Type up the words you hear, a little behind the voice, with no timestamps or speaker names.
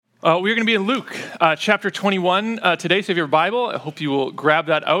We're going to be in Luke chapter 21 today. So if you have your Bible, I hope you will grab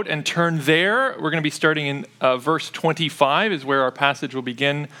that out and turn there. We're going to be starting in verse 25 is where our passage will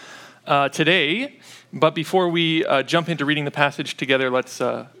begin today. But before we jump into reading the passage together, let's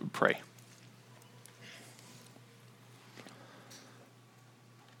pray.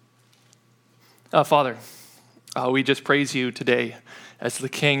 Father, we just praise you today as the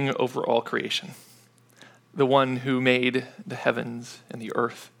King over all creation, the one who made the heavens and the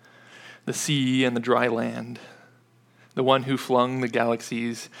earth, the sea and the dry land, the one who flung the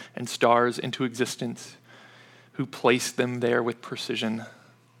galaxies and stars into existence, who placed them there with precision.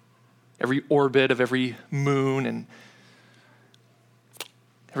 Every orbit of every moon and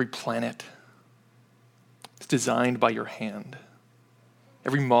every planet is designed by your hand.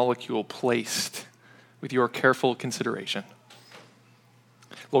 Every molecule placed with your careful consideration.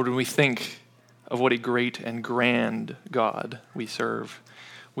 Lord, when we think of what a great and grand God we serve,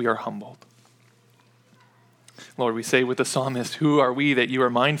 we are humbled. Lord, we say with the psalmist, who are we that you are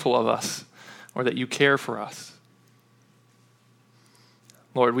mindful of us or that you care for us?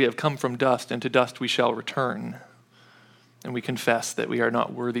 Lord, we have come from dust, and to dust we shall return. And we confess that we are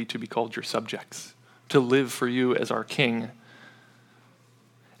not worthy to be called your subjects, to live for you as our King.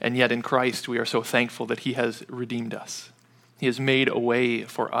 And yet in Christ we are so thankful that he has redeemed us. He has made a way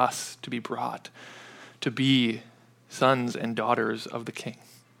for us to be brought, to be sons and daughters of the King.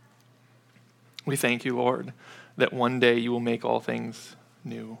 We thank you, Lord, that one day you will make all things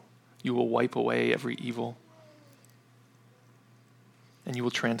new. You will wipe away every evil, and you will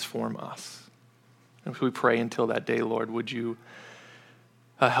transform us. And so we pray until that day, Lord, would you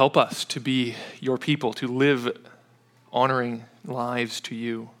help us to be your people, to live honoring lives to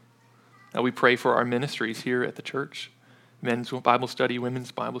you. We pray for our ministries here at the church, men's Bible study,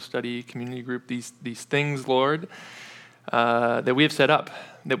 women's Bible study, community group, these things, Lord, that we have set up,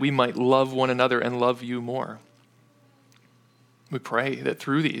 that we might love one another and love you more. We pray that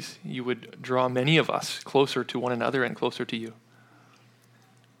through these, you would draw many of us closer to one another and closer to you.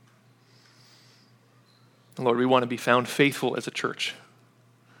 Lord, we want to be found faithful as a church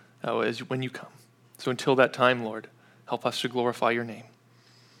when you come. So until that time, Lord, help us to glorify your name.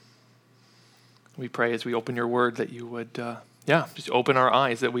 We pray as we open your word that you would, just open our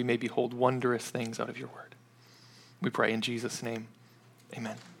eyes that we may behold wondrous things out of your word. We pray in Jesus' name.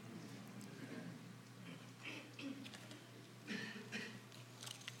 Amen.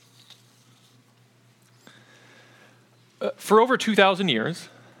 For over 2,000 years,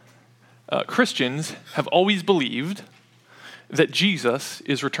 Christians have always believed that Jesus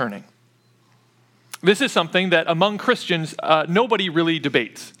is returning. This is something that among Christians, nobody really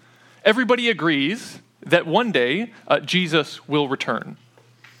debates. Everybody agrees that one day Jesus will return.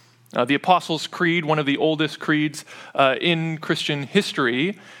 The Apostles' Creed, one of the oldest creeds in Christian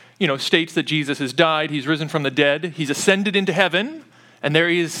history, states that Jesus has died, he's risen from the dead, he's ascended into heaven, and there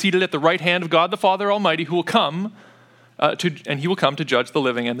he is seated at the right hand of God the Father Almighty, who will come to judge the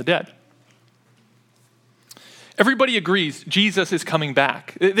living and the dead. Everybody agrees Jesus is coming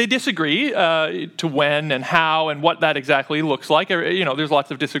back. They disagree to when and how and what that exactly looks like. There's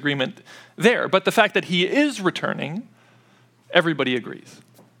lots of disagreement there. But the fact that he is returning, everybody agrees.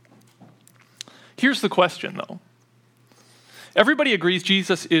 Here's the question, though. Everybody agrees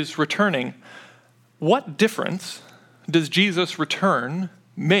Jesus is returning. What difference does Jesus' return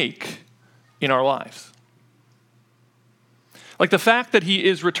make in our lives? Like the fact that he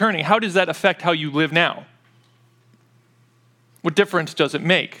is returning, how does that affect how you live now? What difference does it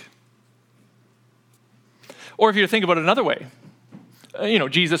make? Or if you think about it another way,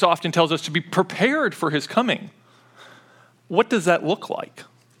 Jesus often tells us to be prepared for his coming. What does that look like?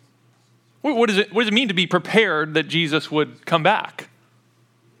 What does it mean to be prepared that Jesus would come back?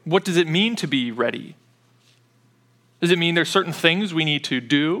 What does it mean to be ready? Does it mean there's certain things we need to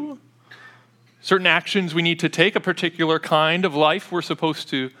do? Certain actions we need to take? A particular kind of life we're supposed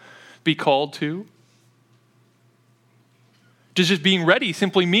to be called to? Does just being ready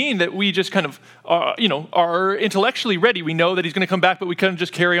simply mean that we just kind of, are intellectually ready? We know that he's going to come back, but we kind of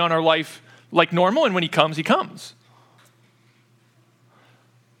just carry on our life like normal, and when he comes, he comes.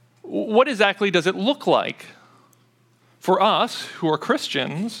 What exactly does it look like for us who are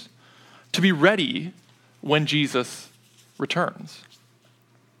Christians to be ready when Jesus returns?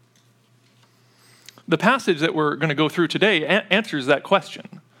 The passage that we're going to go through today answers that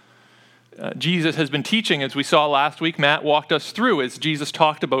question. Jesus has been teaching, as we saw last week. Matt walked us through as Jesus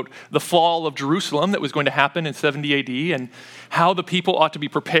talked about the fall of Jerusalem that was going to happen in 70 AD and how the people ought to be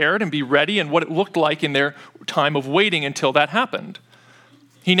prepared and be ready and what it looked like in their time of waiting until that happened.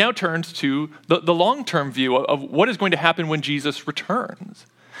 He now turns to the long-term view of what is going to happen when Jesus returns.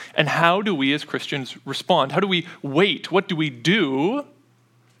 And how do we as Christians respond? How do we wait? What do we do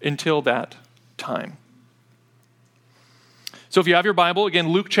until that time? So if you have your Bible, again,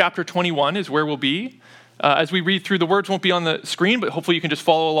 Luke chapter 21 is where we'll be. As we read through, the words won't be on the screen, but hopefully you can just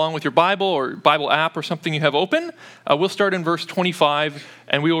follow along with your Bible or Bible app or something you have open. We'll start in verse 25,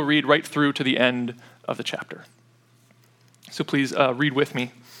 and we will read right through to the end of the chapter. So please read with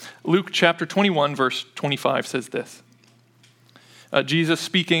me. Luke chapter 21, verse 25 says this. Jesus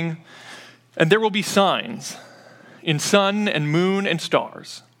speaking, "And there will be signs in sun and moon and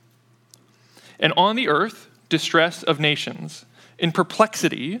stars, and on the earth distress of nations, in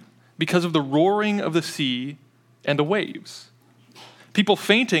perplexity because of the roaring of the sea and the waves. People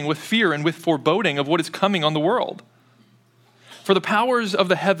fainting with fear and with foreboding of what is coming on the world. For the powers of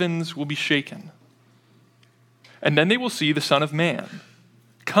the heavens will be shaken. And then they will see the Son of Man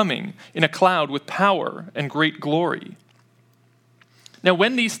coming in a cloud with power and great glory. Now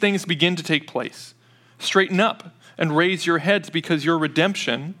when these things begin to take place, straighten up and raise your heads because your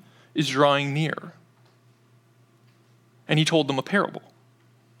redemption is drawing near." And he told them a parable.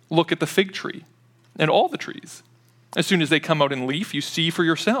 "Look at the fig tree and all the trees. As soon as they come out in leaf, you see for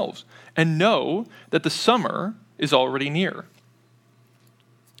yourselves and know that the summer is already near.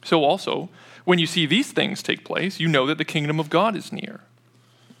 So also, when you see these things take place, you know that the kingdom of God is near.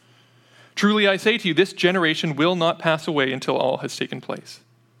 Truly I say to you, this generation will not pass away until all has taken place.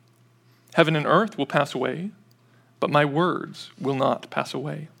 Heaven and earth will pass away, but my words will not pass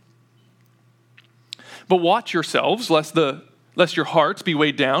away. But watch yourselves, lest your hearts be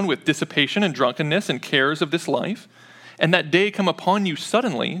weighed down with dissipation and drunkenness and cares of this life, and that day come upon you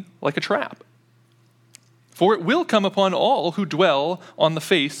suddenly like a trap. For it will come upon all who dwell on the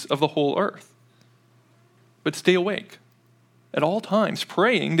face of the whole earth. But stay awake at all times,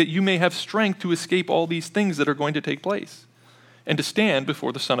 praying that you may have strength to escape all these things that are going to take place, and to stand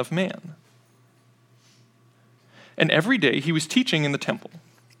before the Son of Man." And every day he was teaching in the temple.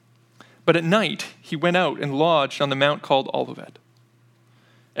 But at night he went out and lodged on the mount called Olivet.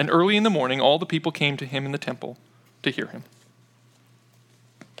 And early in the morning all the people came to him in the temple to hear him.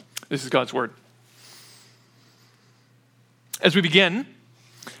 This is God's word. As we begin,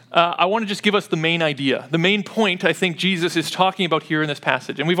 I want to just give us the main idea, the main point I think Jesus is talking about here in this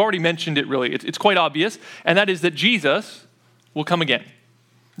passage. And we've already mentioned it really. It's quite obvious, and that is that Jesus will come again.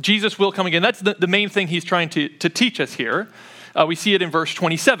 Jesus will come again. That's the main thing he's trying to teach us here. We see it in verse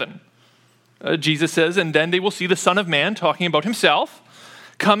 27. Jesus says, "And then they will see the Son of Man," talking about himself,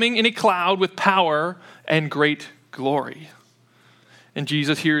 "coming in a cloud with power and great glory." And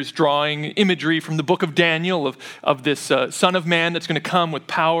Jesus here is drawing imagery from the book of Daniel of this Son of Man that's going to come with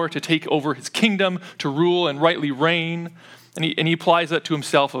power to take over his kingdom, to rule and rightly reign. And he applies that to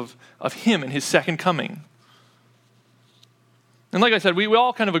himself of him and his second coming. And like I said, we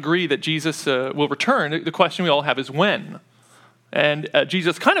all kind of agree that Jesus will return. The question we all have is when. And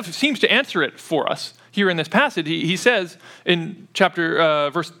Jesus kind of seems to answer it for us here in this passage. He says in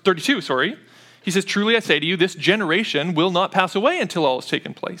verse 32, he says, "Truly I say to you, this generation will not pass away until all has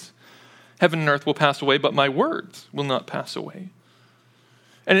taken place. Heaven and earth will pass away, but my words will not pass away."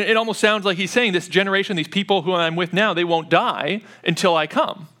 And it almost sounds like he's saying this generation, these people who I'm with now, they won't die until I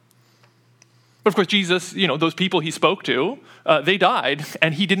come. But of course, Jesus, those people he spoke to, they died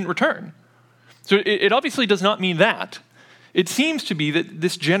and he didn't return. So it obviously does not mean that. It seems to be that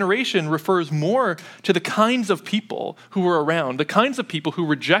this generation refers more to the kinds of people who are around, the kinds of people who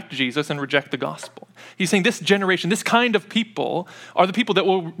reject Jesus and reject the gospel. He's saying this generation, this kind of people are the people that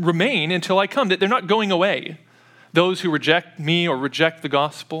will remain until I come, that they're not going away. Those who reject me or reject the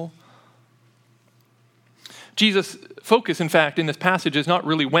gospel. Jesus' focus, in fact, in this passage is not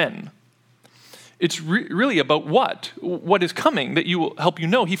really when. It's really about what is coming that will help you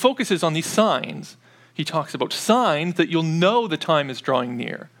know. He focuses on these signs. He talks about signs that you'll know the time is drawing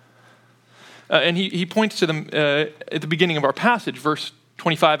near. And he points to them at the beginning of our passage, verse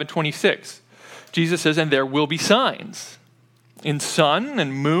 25 and 26. Jesus says, "And there will be signs in sun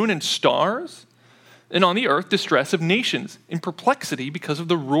and moon and stars, and on the earth distress of nations, in perplexity because of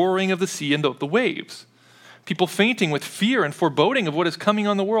the roaring of the sea and of the waves. People fainting with fear and foreboding of what is coming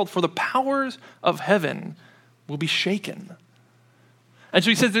on the world, for the powers of heaven will be shaken." And so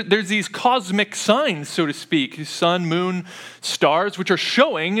he says that there's these cosmic signs, so to speak, sun, moon, stars, which are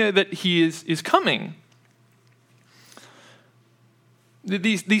showing that he is coming.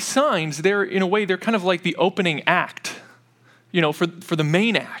 These signs, in a way, they're kind of like the opening act, for the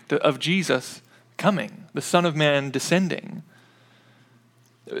main act of Jesus coming, the Son of Man descending.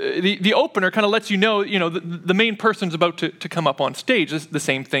 The opener kind of lets you know, the main person's about to come up on stage. This is the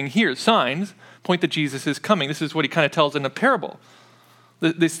same thing here. Signs point that Jesus is coming. This is what he kind of tells in a parable.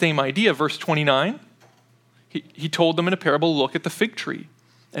 This same idea, verse 29, he told them in a parable, look at the fig tree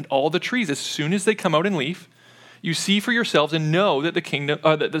and all the trees. As soon as they come out in leaf, you see for yourselves and know that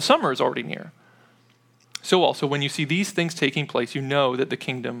that the summer is already near. So also, when you see these things taking place, you know that the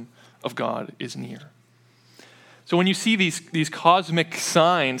kingdom of God is near. So when you see these cosmic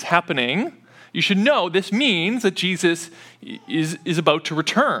signs happening, you should know this means that Jesus is about to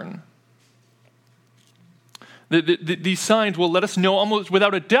return. These signs will let us know almost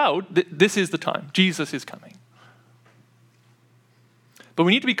without a doubt that this is the time. Jesus is coming. But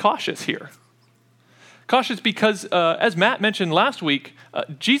we need to be cautious here. Cautious because, as Matt mentioned last week,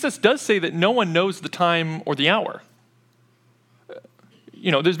 Jesus does say that no one knows the time or the hour.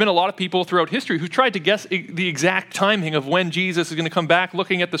 There's been a lot of people throughout history who tried to guess the exact timing of when Jesus is going to come back,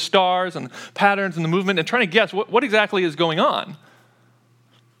 looking at the stars and patterns and the movement and trying to guess what exactly is going on.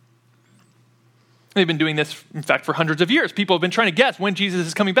 They've been doing this, in fact, for hundreds of years. People have been trying to guess when Jesus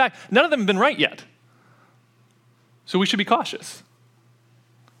is coming back. None of them have been right yet. So we should be cautious.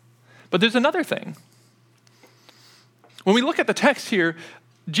 But there's another thing. When we look at the text here,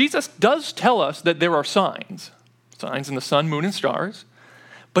 Jesus does tell us that there are signs in the sun, moon, and stars,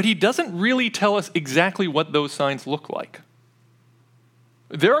 but he doesn't really tell us exactly what those signs look like.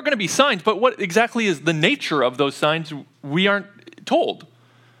 There are going to be signs, but what exactly is the nature of those signs, we aren't told.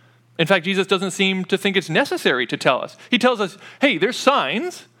 In fact, Jesus doesn't seem to think it's necessary to tell us. He tells us, hey, there's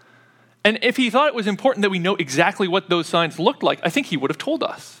signs, and if he thought it was important that we know exactly what those signs looked like, I think he would have told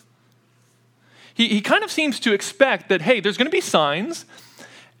us. He kind of seems to expect that, hey, there's going to be signs,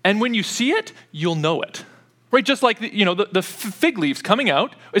 and when you see it, you'll know it. Right? Just like the fig leaves coming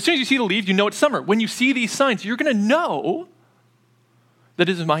out. As soon as you see the leaves, you know it's summer. When you see these signs, you're going to know that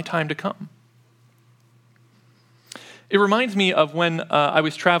it is my time to come. It reminds me of when I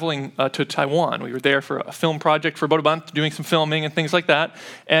was traveling to Taiwan. We were there for a film project for about a month, doing some filming and things like that.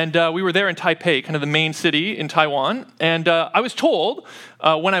 And we were there in Taipei, kind of the main city in Taiwan. And I was told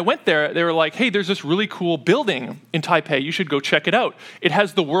when I went there, they were like, hey, there's this really cool building in Taipei. You should go check it out. It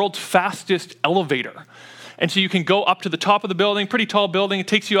has the world's fastest elevator. And so you can go up to the top of the building, pretty tall building. It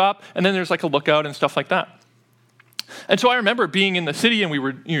takes you up, and then there's like a lookout and stuff like that. And so I remember being in the city, and we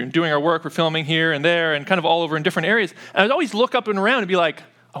were doing our work. We're filming here and there and kind of all over in different areas. And I would always look up and around and be like,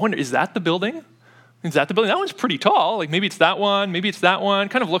 I wonder, is that the building? Is that the building? That one's pretty tall. Like maybe it's that one, maybe it's that one.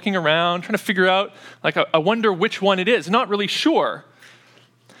 Kind of looking around, trying to figure out, like I wonder which one it is. Not really sure.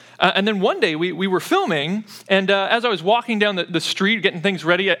 And then one day we were filming, and as I was walking down the street, getting things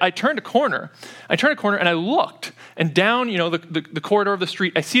ready, I turned a corner. And I looked, and down the corridor of the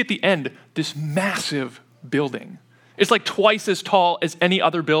street, I see at the end this massive building. It's like twice as tall as any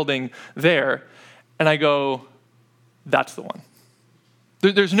other building there. And I go, that's the one.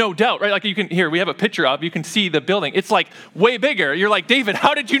 There's no doubt, right? Like we have a picture of, you can see the building. It's like way bigger. You're like, David,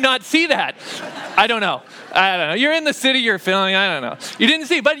 how did you not see that? I don't know. You're in the city, you're filming, I don't know. You didn't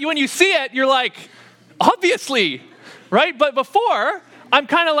see, but when you see it, you're like, obviously, right? But before, I'm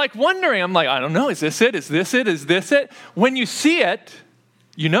kind of like wondering, I'm like, I don't know, is this it? Is this it? Is this it? When you see it,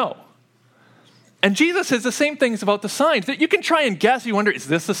 you know. And Jesus says the same things about the signs, that you can try and guess. You wonder, is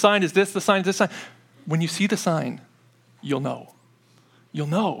this the sign? Is this the sign? Is this the sign? When you see the sign, you'll know. You'll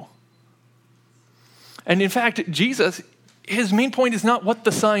know. And in fact, Jesus, his main point is not what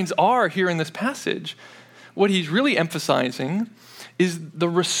the signs are here in this passage. What he's really emphasizing is the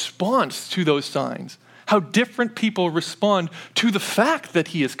response to those signs, how different people respond to the fact that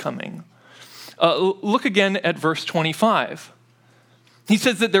he is coming. Look again at verse 25. He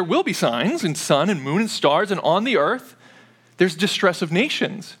says that there will be signs in sun and moon and stars, and on the earth there's distress of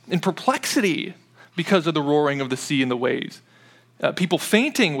nations and perplexity because of the roaring of the sea and the waves. People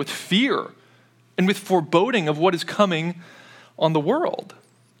fainting with fear and with foreboding of what is coming on the world.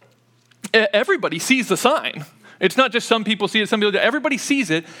 Everybody sees the sign. It's not just some people see it, some people don't. Everybody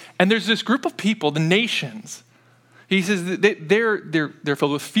sees it, and there's this group of people, the nations. He says that they're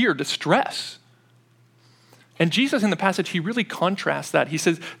filled with fear, distress. And Jesus in the passage, he really contrasts that. He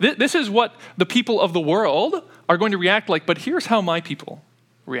says, this is what the people of the world are going to react like, but here's how my people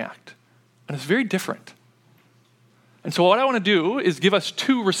react. And it's very different. And so what I want to do is give us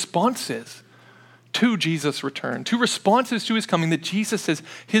two responses to Jesus' return, two responses to his coming that Jesus says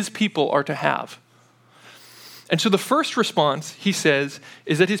his people are to have. And so the first response, he says,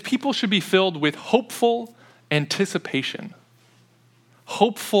 is that his people should be filled with hopeful anticipation.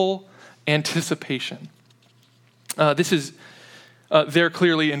 Hopeful anticipation. This is there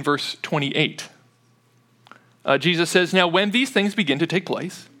clearly in verse 28. Jesus says, now when these things begin to take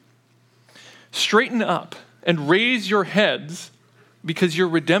place, straighten up and raise your heads because your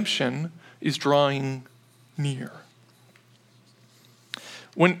redemption is drawing near.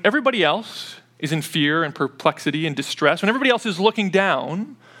 When everybody else is in fear and perplexity and distress, when everybody else is looking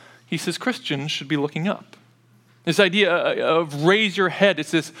down, he says Christians should be looking up. This idea of raise your head,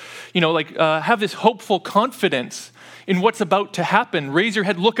 it's this, have this hopeful confidence in what's about to happen. Raise your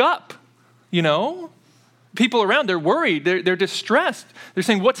head, look up, People around, they're worried, they're distressed. They're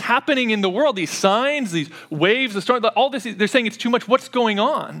saying, what's happening in the world? These signs, these waves, the storm, all this, they're saying it's too much. What's going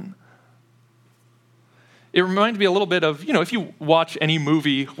on? It reminds me a little bit of, if you watch any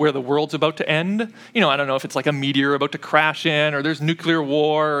movie where the world's about to end, I don't know if it's like a meteor about to crash in, or there's nuclear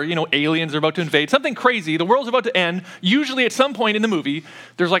war, or, aliens are about to invade, something crazy, the world's about to end. Usually at some point in the movie,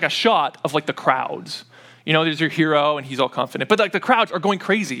 there's like a shot of like the crowds. There's your hero and he's all confident. But like the crowds are going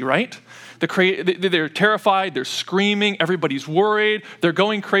crazy, right? They're terrified, they're screaming, everybody's worried, they're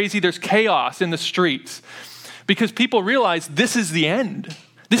going crazy, there's chaos in the streets. Because people realize this is the end.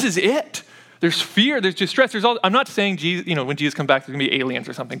 This is it. There's fear, there's distress, I'm not saying Jesus, when Jesus comes back, there's gonna be aliens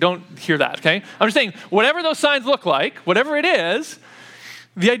or something. Don't hear that, okay? I'm just saying, whatever those signs look like, whatever it is,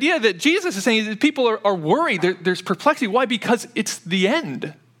 the idea that Jesus is saying is that people are worried, there's perplexity. Why? Because it's the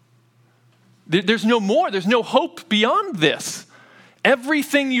end. There's no more, there's no hope beyond this.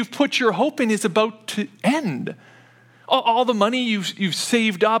 Everything you've put your hope in is about to end. All the money you've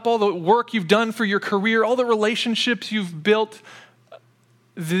saved up, all the work you've done for your career, all the relationships you've built,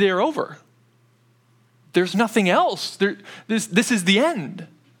 they're over. There's nothing else. This is the end.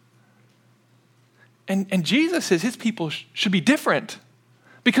 And Jesus says his people should be different.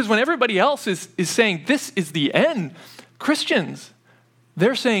 Because when everybody else is saying this is the end, Christians,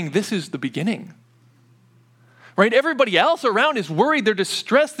 they're saying this is the beginning. Right? Everybody else around is worried, they're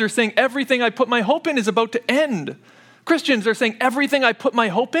distressed, they're saying everything I put my hope in is about to end. Christians are saying everything I put my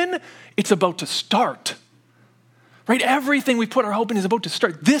hope in, it's about to start. Right? Everything we put our hope in is about to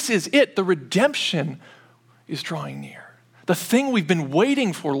start. This is it. The redemption is drawing near. The thing we've been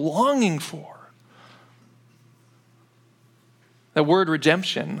waiting for, longing for. That word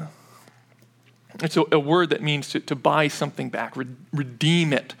redemption, it's a word that means to buy something back,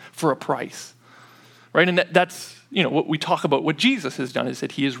 redeem it for a price. Right? And that's, what we talk about, what Jesus has done is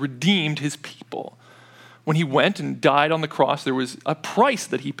that he has redeemed his people. When he went and died on the cross, there was a price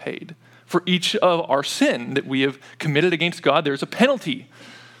that he paid. For each of our sin that we have committed against God, there's a penalty.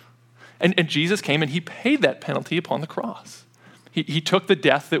 And Jesus came and he paid that penalty upon the cross. He took the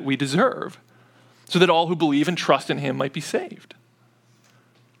death that we deserve so that all who believe and trust in him might be saved.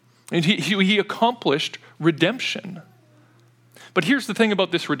 And he accomplished redemption. But here's the thing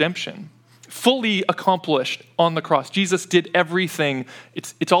about this redemption. Fully accomplished on the cross. Jesus did everything.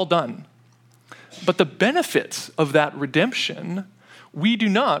 It's all done. But the benefits of that redemption, we do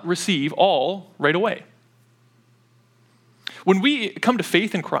not receive all right away. When we come to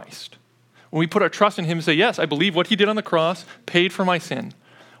faith in Christ, when we put our trust in him and say, yes, I believe what he did on the cross paid for my sin,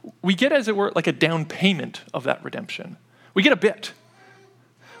 we get, as it were, like a down payment of that redemption. We get a bit.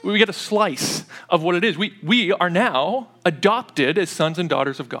 We get a slice of what it is. We are now adopted as sons and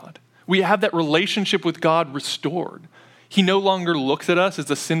daughters of God. We have that relationship with God restored. He no longer looks at us as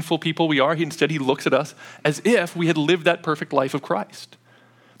the sinful people we are. Instead, he looks at us as if we had lived that perfect life of Christ.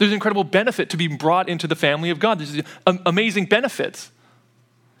 There's an incredible benefit to being brought into the family of God. There's amazing benefits.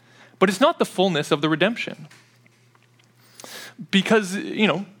 But it's not the fullness of the redemption. Because,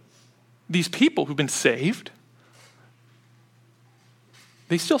 these people who've been saved,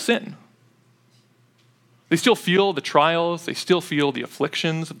 they still sin. They still feel the trials. They still feel the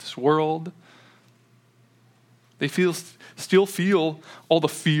afflictions of this world. They still feel all the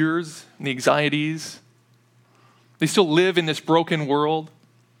fears and the anxieties. They still live in this broken world.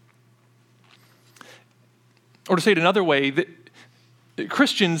 Or to say it another way, that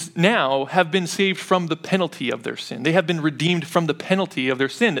Christians now have been saved from the penalty of their sin. They have been redeemed from the penalty of their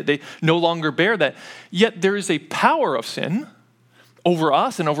sin, that they no longer bear that. Yet there is a power of sin over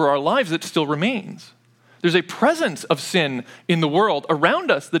us and over our lives that still remains. There's a presence of sin in the world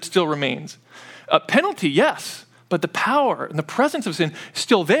around us that still remains. A penalty, yes, but the power and the presence of sin is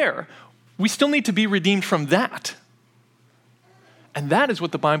still there. We still need to be redeemed from that. And that is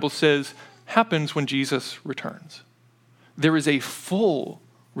what the Bible says happens when Jesus returns. There is a full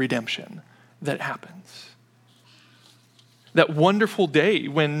redemption that happens. That wonderful day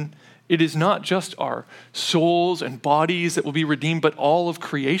when it is not just our souls and bodies that will be redeemed, but all of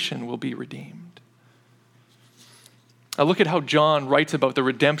creation will be redeemed. Now look at how John writes about the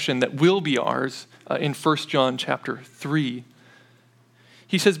redemption that will be ours in 1 John chapter 3.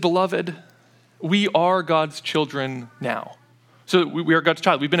 He says, "Beloved, we are God's children now." So we are God's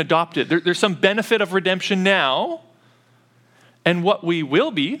child. We've been adopted. There's some benefit of redemption now. And what we will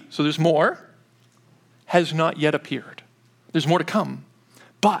be, so there's more, has not yet appeared. There's more to come.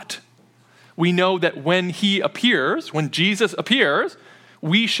 But we know that when Jesus appears,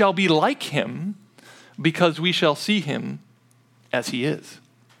 we shall be like him because we shall see him as he is.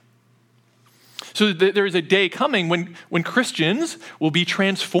 So there is a day coming when Christians will be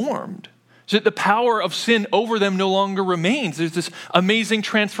transformed, so that the power of sin over them no longer remains. There's this amazing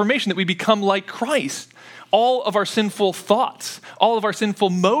transformation that we become like Christ. All of our sinful thoughts, all of our sinful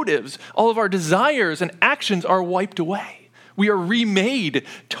motives, all of our desires and actions are wiped away. We are remade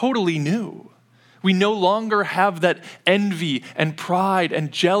totally new. We no longer have that envy and pride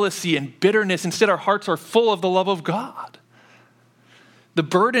and jealousy and bitterness. Instead, our hearts are full of the love of God. The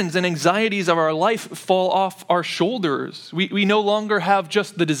burdens and anxieties of our life fall off our shoulders. We no longer have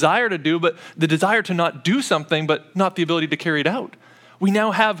just the desire to do, but the desire to not do something, but not the ability to carry it out. We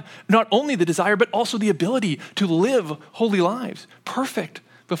now have not only the desire, but also the ability to live holy lives, perfect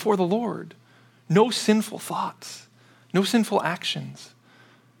before the Lord. No sinful thoughts, no sinful actions,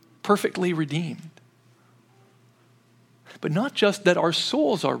 perfectly redeemed. But not just that our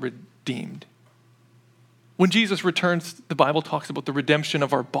souls are redeemed. When Jesus returns, the Bible talks about the redemption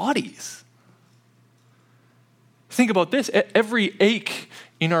of our bodies. Think about this. Every ache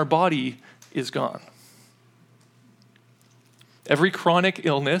in our body is gone. Every chronic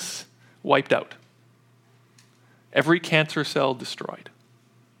illness wiped out. Every cancer cell destroyed.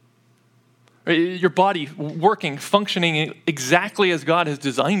 Your body working, functioning exactly as God has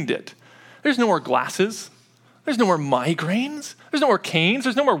designed it. There's no more glasses. There's no more migraines. There's no more canes.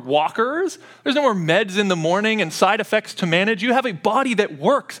 There's no more walkers. There's no more meds in the morning and side effects to manage. You have a body that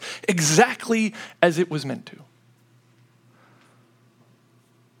works exactly as it was meant to.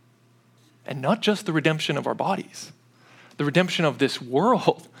 And not just the redemption of our bodies, the redemption of this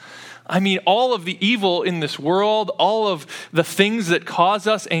world. I mean, all of the evil in this world, all of the things that cause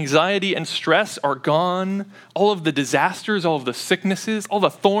us anxiety and stress are gone. All of the disasters, all of the sicknesses, all the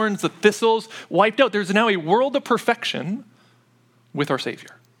thorns, the thistles wiped out. There's now a world of perfection with our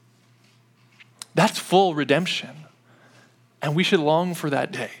Savior. That's full redemption. And we should long for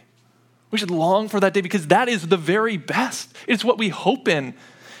that day. We should long for that day because that is the very best. It's what we hope in.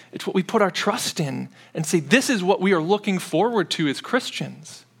 It's what we put our trust in and say, this is what we are looking forward to as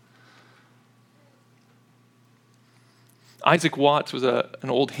Christians. Isaac Watts was an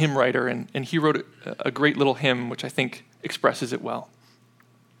old hymn writer, and he wrote a great little hymn, which I think expresses it well.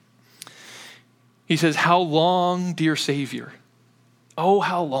 He says, "How long, dear Savior, oh,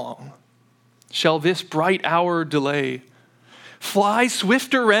 how long shall this bright hour delay? Fly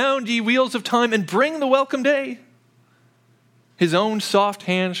swifter round, ye wheels of time, and bring the welcome day. His own soft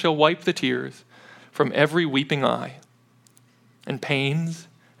hand shall wipe the tears from every weeping eye, and pains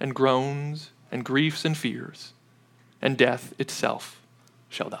and groans and griefs and fears, and death itself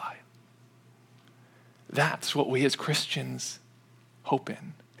shall die." That's what we as Christians hope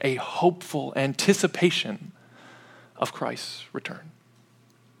in, a hopeful anticipation of Christ's return.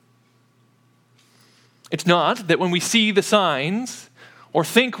 It's not that when we see the signs or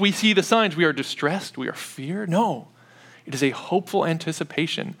think we see the signs, we are distressed, we are feared. No, it is a hopeful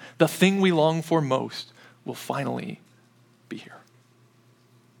anticipation. The thing we long for most will finally be here.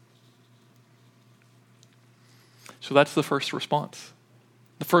 So that's the first response.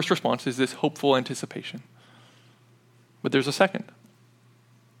 The first response is this hopeful anticipation. But there's a second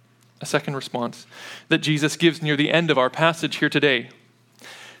response that Jesus gives near the end of our passage here today.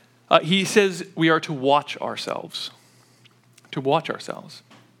 He says we are to watch ourselves. To watch ourselves.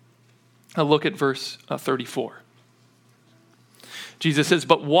 Now look at verse 34. Jesus says,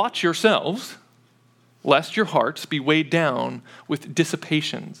 "But watch yourselves, lest your hearts be weighed down with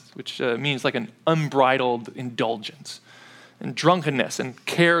dissipations," which means like an unbridled indulgence, and drunkenness and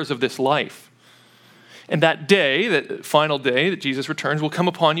cares of this life. And that day, that final day that Jesus returns, will come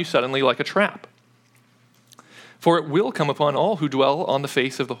upon you suddenly like a trap. For it will come upon all who dwell on the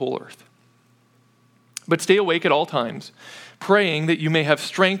face of the whole earth. But stay awake at all times, praying that you may have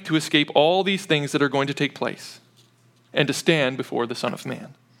strength to escape all these things that are going to take place, and to stand before the Son of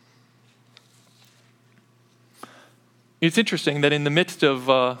Man. It's interesting that in the midst of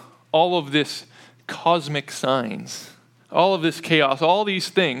all of this cosmic signs, all of this chaos, all these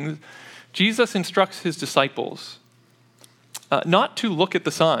things, Jesus instructs his disciples not to look at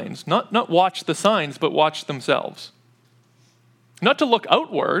the signs, not watch the signs, but watch themselves. Not to look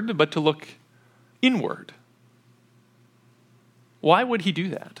outward, but to look inward. Why would he do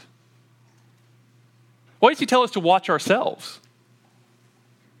that? Why does he tell us to watch ourselves?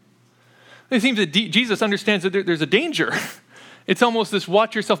 It seems that Jesus understands that there's a danger. It's almost this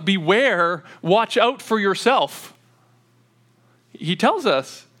watch yourself, beware, watch out for yourself. He tells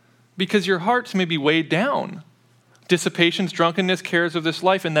us, because your hearts may be weighed down. dissipations, drunkenness, cares of this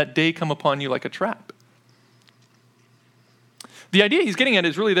life, and that day come upon you like a trap. The idea he's getting at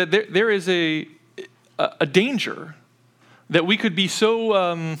is really that there is a danger that we could be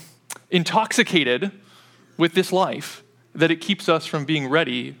so intoxicated with this life that it keeps us from being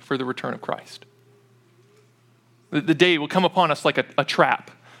ready for the return of Christ. The day will come upon us like a trap.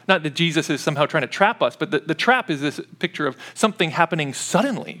 Not that Jesus is somehow trying to trap us, but the trap is this picture of something happening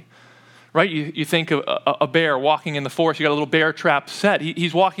suddenly. Right? You think of a bear walking in the forest. You got a little bear trap set.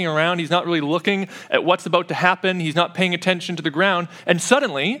 He's walking around. He's not really looking at what's about to happen. He's not paying attention to the ground. And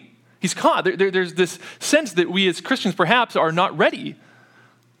suddenly, he's caught. There's this sense that we as Christians perhaps are not ready.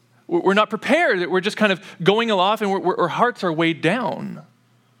 We're not prepared. That we're just kind of going aloft and our hearts are weighed down.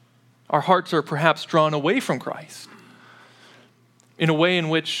 Our hearts are perhaps drawn away from Christ in a way in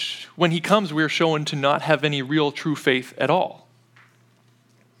which, when he comes, we're shown to not have any real true faith at all.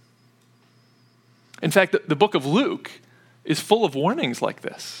 In fact, the book of Luke is full of warnings like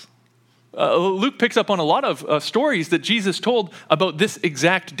this. Luke picks up on a lot of stories that Jesus told about this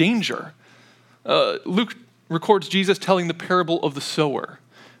exact danger. Luke records Jesus telling the parable of the sower.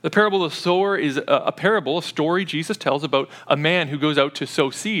 The parable of the sower is a story Jesus tells about a man who goes out to sow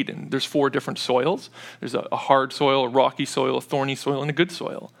seed. And there's 4 different soils. There's a hard soil, a rocky soil, a thorny soil, and a good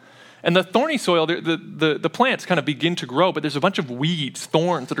soil. And the thorny soil, the plants kind of begin to grow, but there's a bunch of weeds,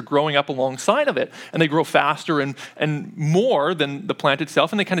 thorns that are growing up alongside of it. And they grow faster and more than the plant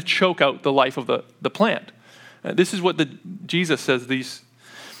itself, and they kind of choke out the life of the plant. This is what Jesus says these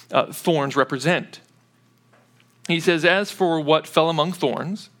thorns represent. He says, as for what fell among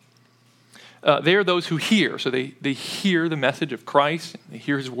thorns, they are those who hear. So they hear the message of Christ, they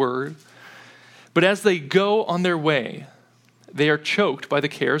hear his word. But as they go on their way, they are choked by the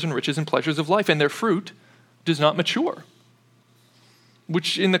cares and riches and pleasures of life, and their fruit does not mature.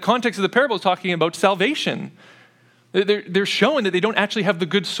 Which in the context of the parable is talking about salvation. They're showing that they don't actually have the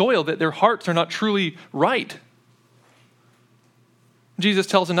good soil, that their hearts are not truly right. Jesus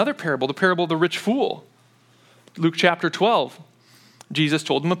tells another parable, the parable of the rich fool. Luke chapter 12, Jesus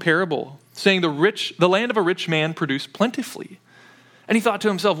told him a parable, saying the land of a rich man produced plentifully. And he thought to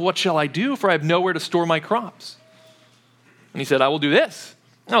himself, what shall I do? For I have nowhere to store my crops. And he said, I will do this.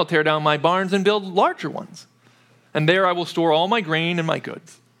 I will tear down my barns and build larger ones. And there I will store all my grain and my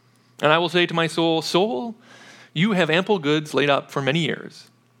goods. And I will say to my soul, soul, you have ample goods laid up for many years.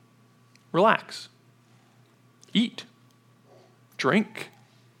 Relax. Eat. Drink.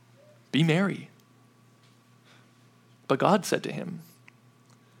 Be merry. But God said to him,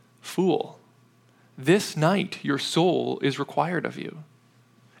 fool, this night your soul is required of you.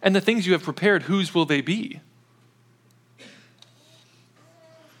 And the things you have prepared, whose will they be?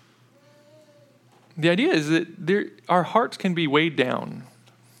 The idea is that our hearts can be weighed down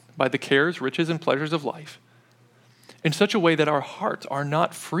by the cares, riches, and pleasures of life in such a way that our hearts are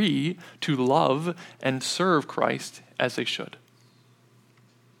not free to love and serve Christ as they should.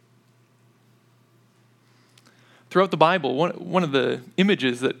 Throughout the Bible, one of the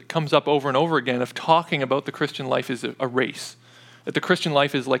images that comes up over and over again of talking about the Christian life is a race. That the Christian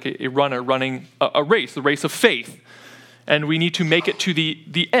life is like a runner running a race, the race of faith. And we need to make it to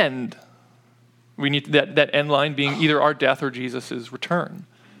the end. We need that end line being either our death or Jesus' return.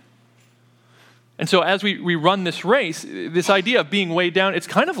 And so as we run this race, this idea of being weighed down, it's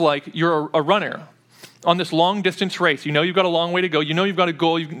kind of like you're a runner on this long distance race. You know you've got a long way to go. You know you've got a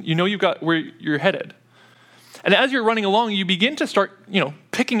goal. You know you've got where you're headed. And as you're running along, you begin to start,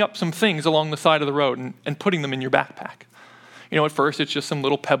 picking up some things along the side of the road and putting them in your backpack. At first it's just some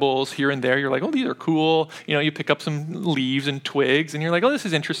little pebbles here and there. You're like, oh, these are cool. You pick up some leaves and twigs and you're like, oh, this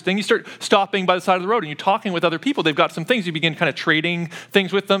is interesting. You start stopping by the side of the road and you're talking with other people. They've got some things. You begin kind of trading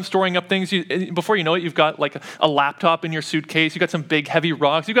things with them, storing up things. Before you know it, you've got like a laptop in your suitcase. You've got some big heavy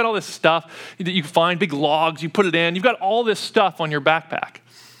rocks. You've got all this stuff that you find, big logs. You put it in. You've got all this stuff on your backpack.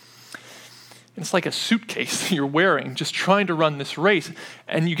 It's like a suitcase that you're wearing, just trying to run this race,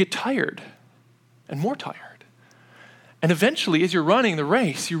 and you get tired and more tired. And eventually, as you're running the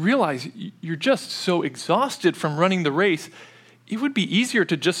race, you realize you're just so exhausted from running the race, it would be easier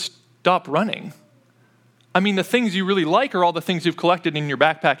to just stop running. I mean, the things you really like are all the things you've collected in your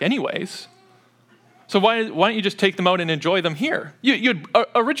backpack anyways. So why don't you just take them out and enjoy them here? You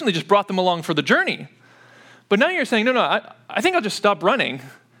originally just brought them along for the journey. But now you're saying, no, I think I'll just stop running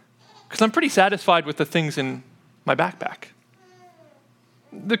because I'm pretty satisfied with the things in my backpack.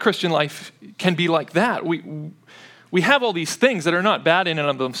 The Christian life can be like that. We have all these things that are not bad in and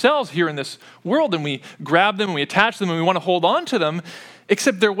of themselves here in this world, and we grab them, and we attach them, and we want to hold on to them,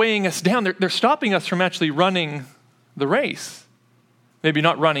 except they're weighing us down. They're stopping us from actually running the race. Maybe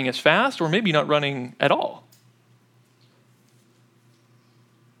not running as fast, or maybe not running at all.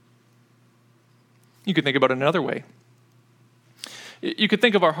 You could think about it another way. You could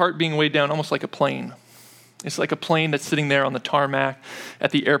think of our heart being weighed down almost like a plane. It's like a plane that's sitting there on the tarmac at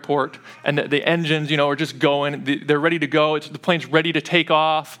the airport, and the engines, are just going. They're ready to go. The plane's ready to take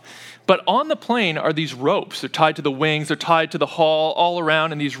off. But on the plane are these ropes. They're tied to the wings. They're tied to the hull all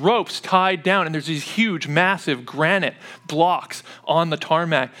around, and these ropes tied down, and there's these huge, massive granite blocks on the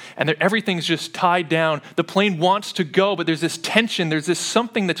tarmac, and everything's just tied down. The plane wants to go, but there's this tension. There's this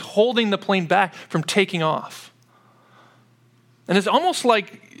something that's holding the plane back from taking off. And it's almost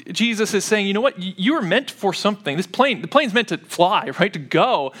like Jesus is saying, you know what? You were meant for something. The plane's meant to fly, right? To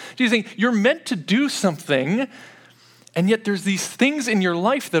go. Jesus is saying, you're meant to do something, and yet there's these things in your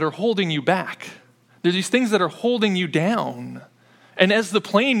life that are holding you back. There's these things that are holding you down. And as the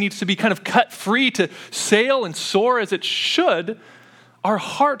plane needs to be kind of cut free to sail and soar as it should, our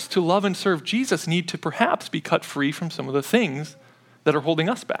hearts to love and serve Jesus need to perhaps be cut free from some of the things that are holding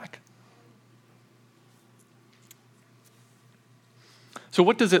us back. So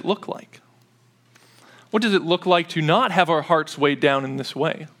what does it look like? What does it look like to not have our hearts weighed down in this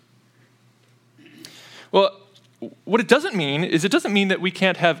way? Well, what it doesn't mean is it doesn't mean that we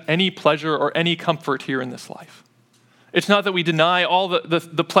can't have any pleasure or any comfort here in this life. It's not that we deny all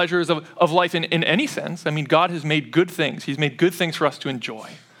the pleasures of life in any sense. I mean, God has made good things. He's made good things for us to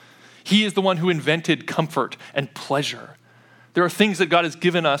enjoy. He is the one who invented comfort and pleasure. There are things that God has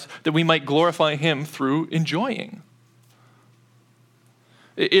given us that we might glorify Him through enjoying.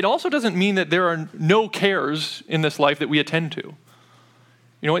 It also doesn't mean that there are no cares in this life that we attend to.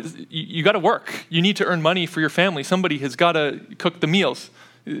 You got to work. You need to earn money for your family. Somebody has got to cook the meals.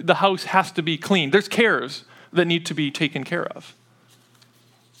 The house has to be clean. There's cares that need to be taken care of.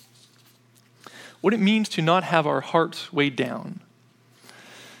 What it means to not have our hearts weighed down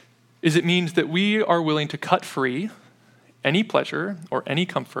is it means that we are willing to cut free any pleasure or any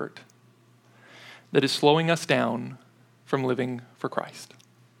comfort that is slowing us down from living for Christ.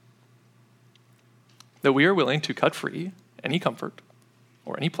 That we are willing to cut free any comfort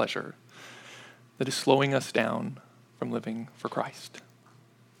or any pleasure that is slowing us down from living for Christ.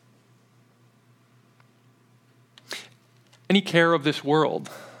 Any care of this world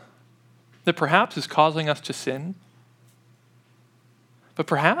that perhaps is causing us to sin, but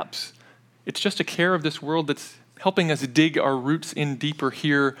perhaps it's just a care of this world that's helping us dig our roots in deeper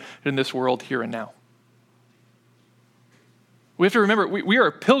here in this world, here and now. We have to remember, we are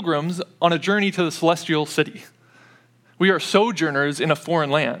pilgrims on a journey to the celestial city. We are sojourners in a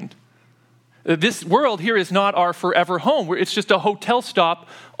foreign land. This world here is not our forever home. It's just a hotel stop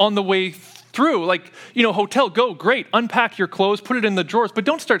on the way through. Hotel, go, great, unpack your clothes, put it in the drawers, but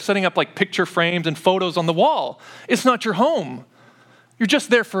don't start setting up like picture frames and photos on the wall. It's not your home. You're just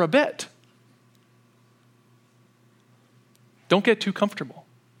there for a bit. Don't get too comfortable.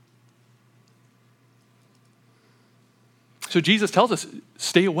 So Jesus tells us,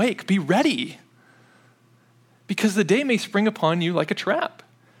 stay awake, be ready, because the day may spring upon you like a trap.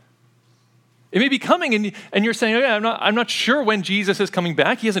 It may be coming, and you're saying, I'm not sure when Jesus is coming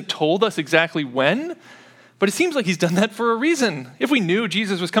back. He hasn't told us exactly when, but it seems like he's done that for a reason. If we knew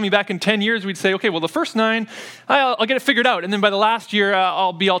Jesus was coming back in 10 years, we'd say, okay, well, the first 9, I'll get it figured out, and then by the last year,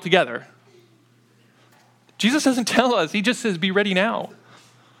 I'll be all together. Jesus doesn't tell us. He just says, be ready now.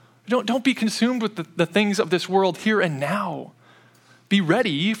 Don't be consumed with the things of this world here and now. Be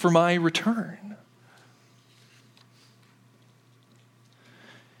ready for my return.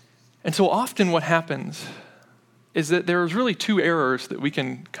 And so often what happens is that there's really 2 errors that we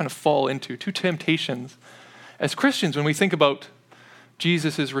can kind of fall into, 2 temptations as Christians when we think about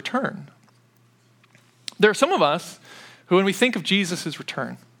Jesus' return. There are some of us who, when we think of Jesus'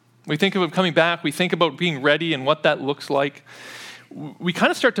 return, we think of him coming back, we think about being ready and what that looks like, we kind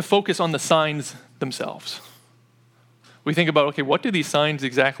of start to focus on the signs themselves. We think about, okay, what do these signs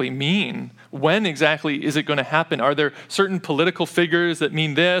exactly mean? When exactly is it going to happen? Are there certain political figures that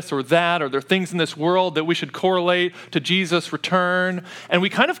mean this or that? Are there things in this world that we should correlate to Jesus' return? And we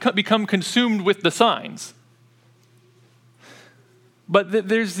kind of become consumed with the signs. But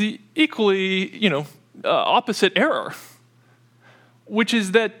there's the equally, opposite error, which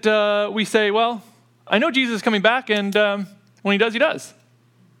is that we say, well, I know Jesus is coming back, and when he does, he does.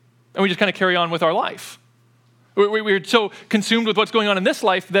 And we just kind of carry on with our life. We're so consumed with what's going on in this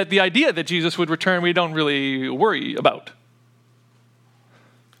life that the idea that Jesus would return, we don't really worry about.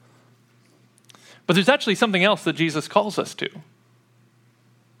 But there's actually something else that Jesus calls us to.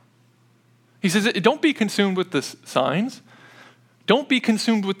 He says, don't be consumed with the signs. Don't be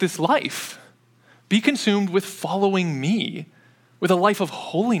consumed with this life. Be consumed with following me, with a life of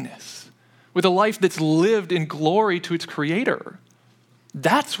holiness, with a life that's lived in glory to its Creator.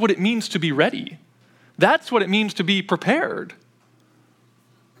 That's what it means to be ready. That's what it means to be prepared.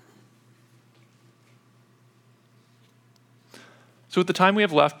 So with the time we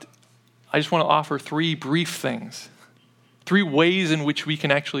have left, I just want to offer 3 brief things, 3 ways in which we can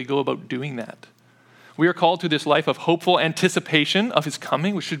actually go about doing that. We are called to this life of hopeful anticipation of his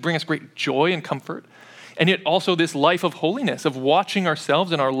coming, which should bring us great joy and comfort. And yet also this life of holiness, of watching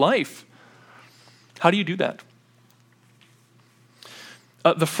ourselves and our life. How do you do that?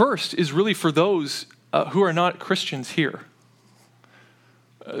 The first is really for those who are not Christians here.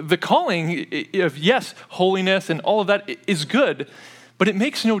 The calling of, yes, holiness and all of that is good, but it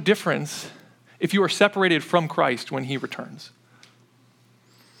makes no difference if you are separated from Christ when he returns.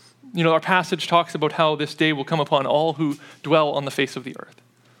 You know, our passage talks about how this day will come upon all who dwell on the face of the earth.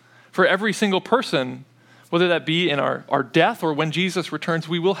 For every single person, whether that be in our death or when Jesus returns,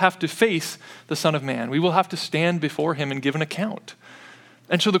 we will have to face the Son of Man. We will have to stand before him and give an account.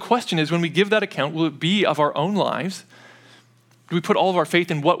 And so the question is, when we give that account, will it be of our own lives? Do we put all of our faith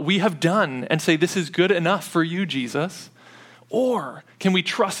in what we have done and say, this is good enough for you, Jesus? Or can we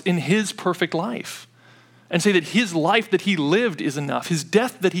trust in his perfect life and say that his life that he lived is enough, his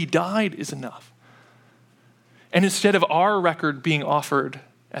death that he died is enough? And instead of our record being offered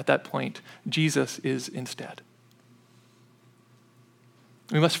at that point, Jesus is instead.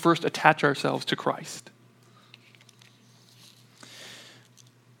 We must first attach ourselves to Christ.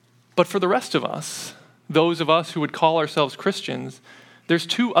 But for the rest of us, those of us who would call ourselves Christians, there's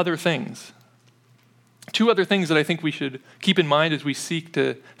 2 other things. 2 other things that I think we should keep in mind as we seek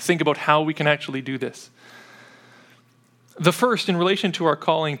to think about how we can actually do this. The first, in relation to our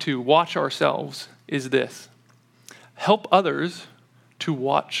calling to watch ourselves, is this: help others to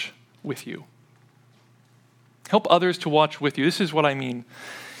watch with you. Help others to watch with you. This is what I mean.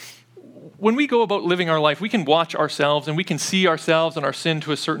 When we go about living our life, we can watch ourselves and we can see ourselves and our sin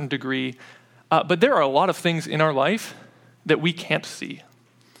to a certain degree. But there are a lot of things in our life that we can't see.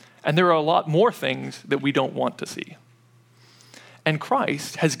 And there are a lot more things that we don't want to see. And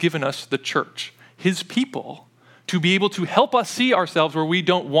Christ has given us the church, his people, to be able to help us see ourselves where we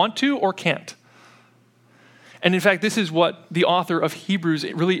don't want to or can't. And in fact, this is what the author of Hebrews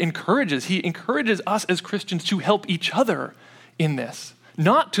really encourages. He encourages us as Christians to help each other in this,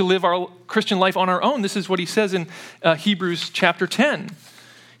 not to live our Christian life on our own. This is what he says in Hebrews chapter 10.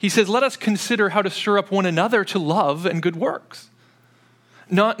 He says, let us consider how to stir up one another to love and good works,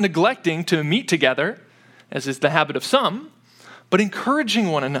 not neglecting to meet together, as is the habit of some, but encouraging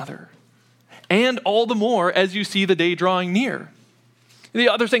one another, and all the more as you see the day drawing near. The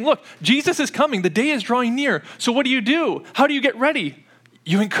other saying, look, Jesus is coming. The day is drawing near. So what do? How do you get ready?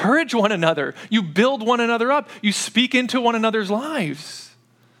 You encourage one another. You build one another up. You speak into one another's lives.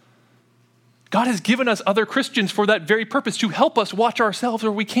 God has given us other Christians for that very purpose, to help us watch ourselves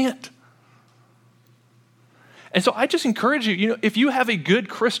where we can't. And so I just encourage you, if you have a good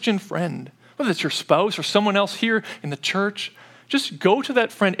Christian friend, whether it's your spouse or someone else here in the church, just go to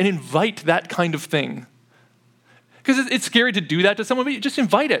that friend and invite that kind of thing. Because it's scary to do that to someone, but just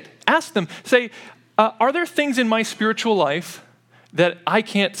invite it. Ask them, say, are there things in my spiritual life that I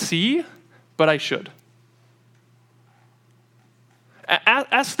can't see, but I should?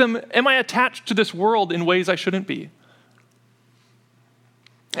 Ask them, am I attached to this world in ways I shouldn't be?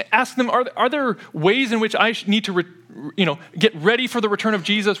 Ask them, are there ways in which I need to get ready for the return of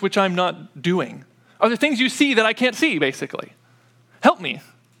Jesus, which I'm not doing? Are there things you see that I can't see, basically? Help me.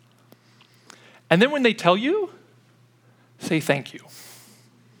 And then when they tell you, say thank you.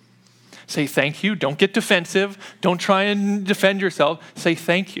 Say thank you. Don't get defensive. Don't try and defend yourself. Say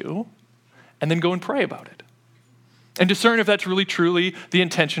thank you, and then go and pray about it. And discern if that's really, truly the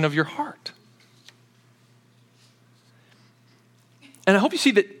intention of your heart. And I hope you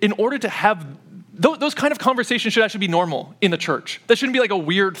see that in order to have those kind of conversations should actually be normal in the church. That shouldn't be like a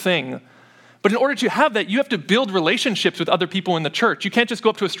weird thing. But in order to have that, you have to build relationships with other people in the church. You can't just go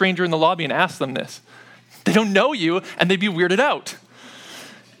up to a stranger in the lobby and ask them this. They don't know you, and they'd be weirded out.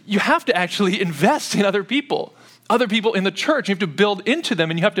 You have to actually invest in other people in the church. You have to build into them,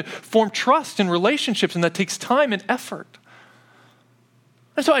 and you have to form trust and relationships, and that takes time and effort.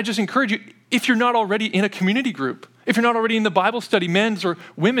 And so I just encourage you, if you're not already in a community group, if you're not already in the Bible study, men's or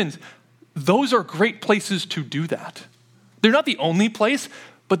women's, those are great places to do that. They're not the only place,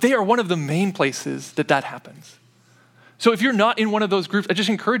 but they are one of the main places that happens. So if you're not in one of those groups, I just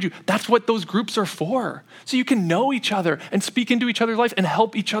encourage you, that's what those groups are for. So you can know each other and speak into each other's life and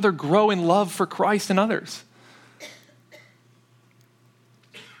help each other grow in love for Christ and others.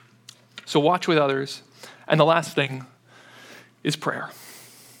 So watch with others. And the last thing is prayer.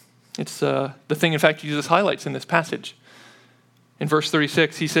 It's the thing, in fact, Jesus highlights in this passage. In verse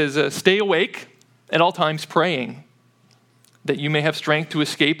 36, he says, stay awake at all times praying that you may have strength to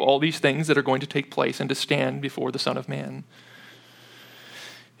escape all these things that are going to take place and to stand before the Son of Man.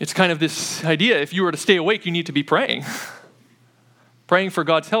 It's kind of this idea, if you were to stay awake, you need to be praying. Praying for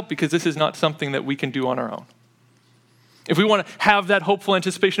God's help, because this is not something that we can do on our own. If we want to have that hopeful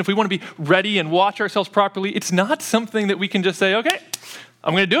anticipation, if we want to be ready and watch ourselves properly, it's not something that we can just say, okay,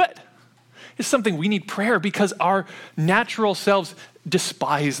 I'm going to do it. It's something we need prayer, because our natural selves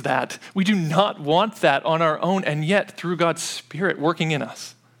despise that. We do not want that on our own, and yet through God's Spirit working in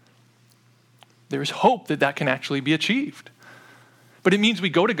us, there is hope that that can actually be achieved. But it means we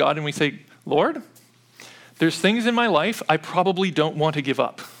go to God and we say, Lord, there's things in my life I probably don't want to give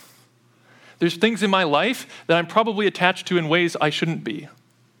up. There's things in my life that I'm probably attached to in ways I shouldn't be.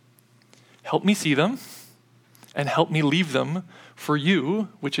 Help me see them and help me leave them for you,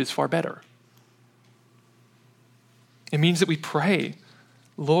 which is far better. It means that we pray,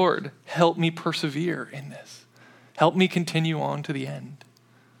 Lord, help me persevere in this. Help me continue on to the end.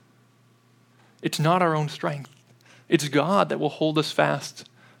 It's not our own strength. It's God that will hold us fast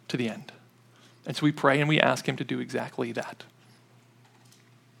to the end. And so we pray and we ask him to do exactly that.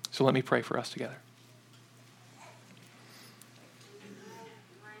 So let me pray for us together.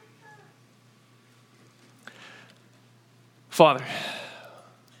 Father,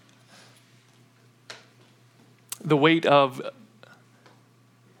 the weight of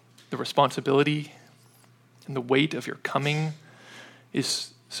the responsibility and the weight of your coming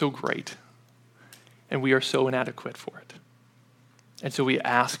is so great, and we are so inadequate for it. And so we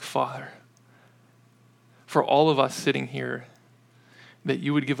ask, Father, for all of us sitting here, that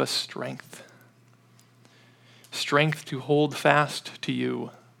you would give us strength to hold fast to you,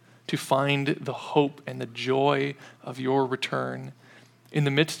 to find the hope and the joy of your return in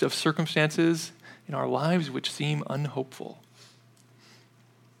the midst of circumstances in our lives which seem unhopeful.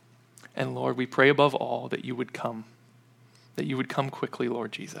 And Lord, we pray above all that you would come quickly,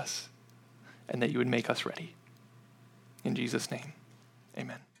 Lord Jesus, and that you would make us ready. In Jesus' name,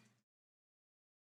 amen.